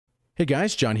Hey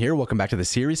guys, John here. Welcome back to the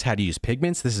series, How to Use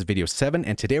Pigments. This is video 7,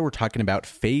 and today we're talking about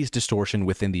phase distortion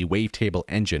within the wavetable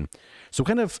engine. So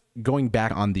kind of going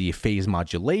back on the phase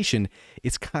modulation,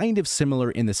 it's kind of similar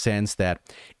in the sense that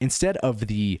instead of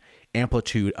the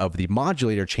amplitude of the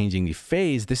modulator changing the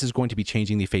phase, this is going to be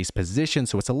changing the phase position.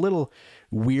 So it's a little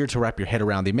weird to wrap your head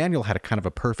around. The manual had a kind of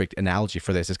a perfect analogy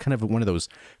for this. It's kind of one of those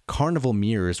carnival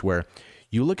mirrors where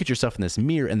you look at yourself in this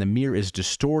mirror and the mirror is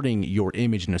distorting your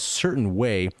image in a certain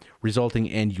way, resulting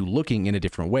in you looking in a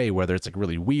different way, whether it's like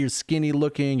really weird, skinny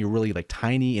looking, you're really like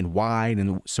tiny and wide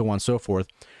and so on and so forth.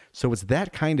 So it's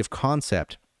that kind of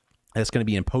concept that's going to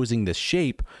be imposing this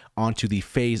shape onto the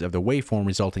phase of the waveform,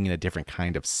 resulting in a different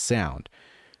kind of sound.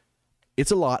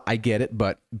 It's a lot, I get it,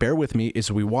 but bear with me.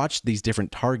 As we watch these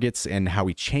different targets and how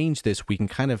we change this, we can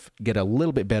kind of get a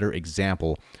little bit better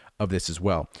example of this as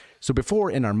well. So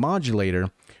before in our modulator,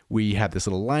 we have this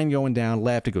little line going down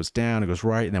left, it goes down, it goes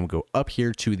right, and then we'll go up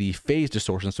here to the phase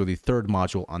distortion, so the third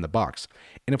module on the box.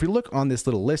 And if we look on this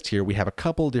little list here, we have a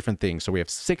couple different things. So we have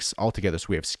 6 altogether. So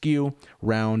we have skew,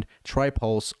 round,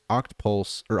 tripulse,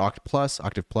 octpulse, or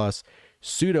octave plus,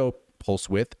 pseudo pulse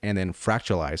width, and then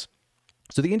fractalize.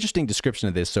 So the interesting description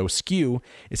of this, so skew,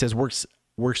 it says works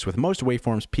with most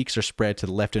waveforms, peaks are spread to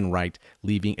the left and right,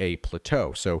 leaving a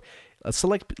plateau. So let's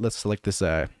select this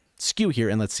skew here,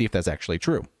 and let's see if that's actually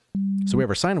true. So we have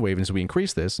our sine wave, and as we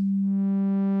increase this, and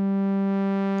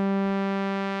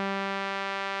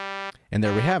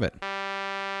there we have it.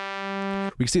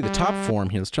 We can see the top form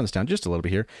here. Let's turn this down just a little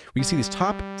bit here. We can see this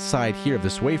top side here of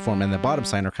this waveform and the bottom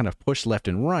side are kind of pushed left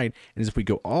and right. And as if we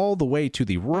go all the way to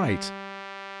the right,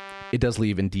 it does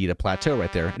leave indeed a plateau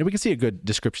right there. And we can see a good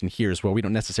description here as well. We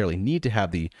don't necessarily need to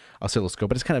have the oscilloscope,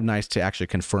 but it's kind of nice to actually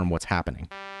confirm what's happening.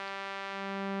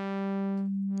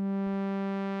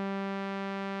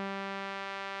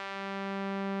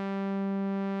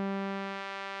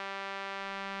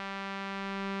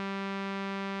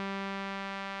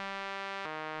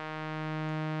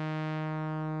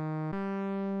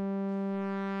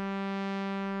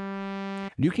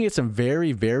 You can get some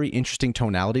very, very interesting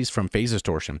tonalities from phase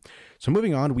distortion. So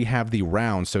moving on, we have the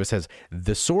round. So it says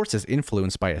the source is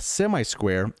influenced by a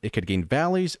semi-square. It could gain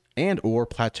valleys and or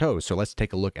plateaus. So let's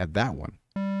take a look at that one.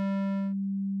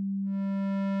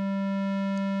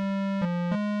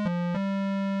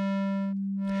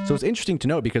 So it's interesting to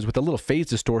note because with a little phase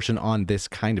distortion on this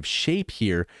kind of shape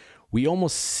here, we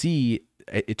almost see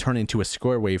it turn into a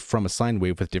square wave from a sine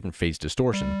wave with different phase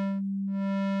distortion.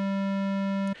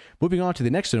 Moving on to the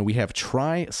next one, we have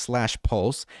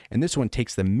tri/pulse, and this one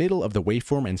takes the middle of the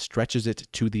waveform and stretches it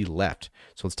to the left.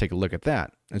 So let's take a look at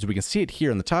that. As we can see it here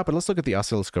on the top, but let's look at the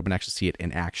oscilloscope and actually see it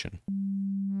in action.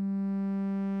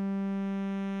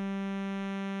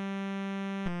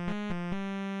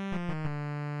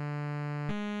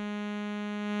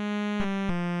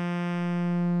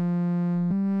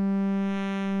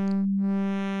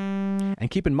 And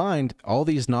keep in mind, all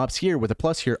these knobs here with a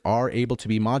plus here are able to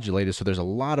be modulated, so there's a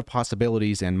lot of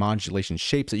possibilities and modulation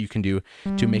shapes that you can do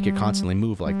to make it constantly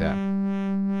move like that.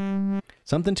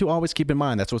 Something to always keep in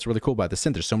mind. That's what's really cool about the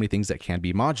synth. There's so many things that can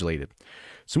be modulated.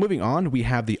 So moving on, we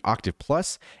have the octave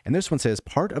plus, and this one says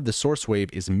part of the source wave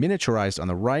is miniaturized on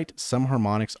the right, some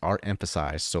harmonics are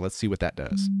emphasized. So let's see what that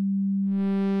does.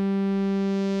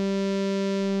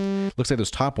 Looks like those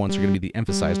top ones are going to be the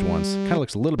emphasized ones. Kind of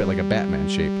looks a little bit like a Batman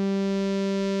shape.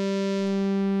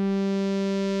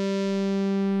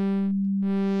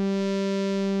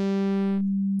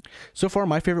 So far,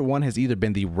 my favorite one has either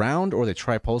been the round or the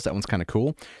tripulse. That one's kind of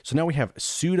cool. So now we have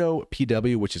pseudo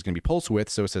PW, which is going to be pulse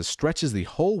width. So it says stretches the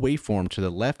whole waveform to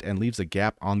the left and leaves a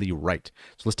gap on the right.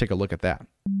 So let's take a look at that.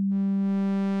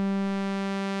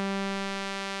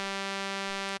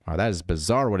 Oh, that is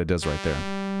bizarre what it does right there.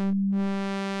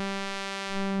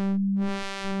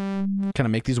 Kind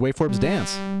of make these waveforms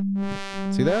dance.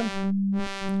 See that?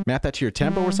 Map that to your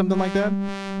tempo or something like that.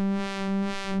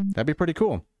 That'd be pretty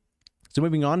cool. So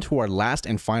moving on to our last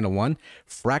and final one,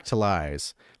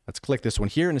 fractalize. Let's click this one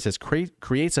here, and it says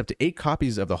creates up to 8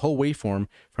 copies of the whole waveform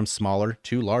from smaller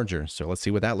to larger. So let's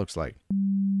see what that looks like.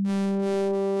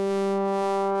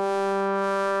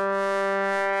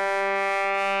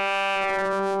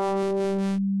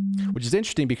 Which is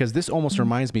interesting because this almost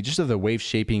reminds me, just of the wave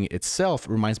shaping itself,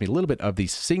 reminds me a little bit of the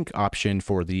sync option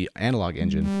for the analog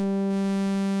engine.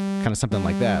 Kind of something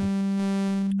like that.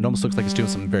 It almost looks like it's doing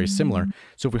something very similar.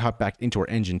 So if we hop back into our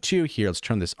engine 2 here, let's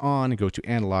turn this on and go to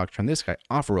analog, turn this guy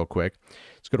off real quick.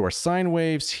 Let's go to our sine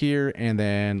waves here, and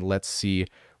then let's see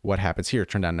what happens here.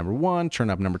 Turn down number 1, turn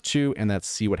up number 2, and let's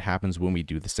see what happens when we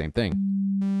do the same thing.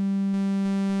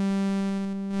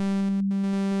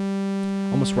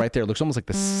 Almost right there. It looks almost like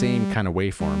the same kind of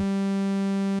waveform.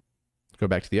 go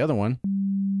back to the other one,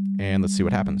 and let's see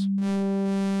what happens.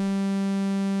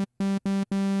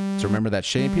 So remember that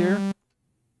shape here?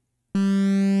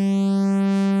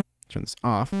 Turn this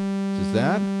off. This is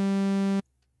that.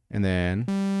 And then,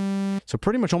 so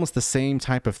pretty much almost the same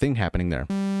type of thing happening there,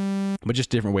 but just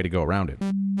different way to go around it.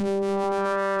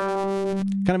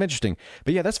 Kind of interesting.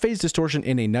 But yeah, that's phase distortion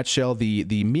in a nutshell.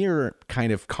 The mirror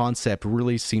kind of concept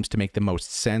really seems to make the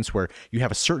most sense, where you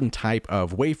have a certain type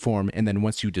of waveform, and then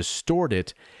once you distort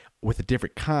it with a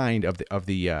different kind of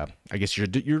the I guess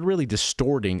you're really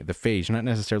distorting the phase. You're not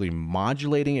necessarily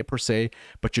modulating it per se,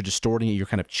 but you're distorting it. You're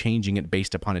kind of changing it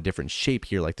based upon a different shape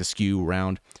here, like the skew,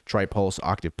 round, tripulse,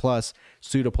 octave plus,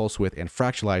 pseudopulse width, and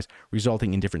fractalize,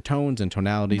 resulting in different tones and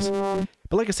tonalities.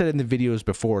 But like I said in the videos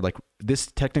before, like this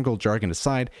technical jargon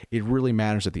aside, it really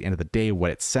matters at the end of the day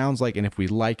what it sounds like and if we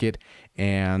like it,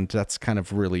 and that's kind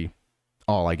of really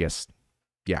all, I guess.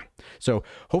 Yeah. So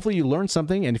hopefully you learned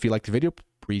something, and if you liked the video,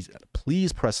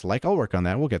 please press like. I'll work on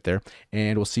that. We'll get there,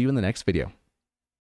 and we'll see you in the next video.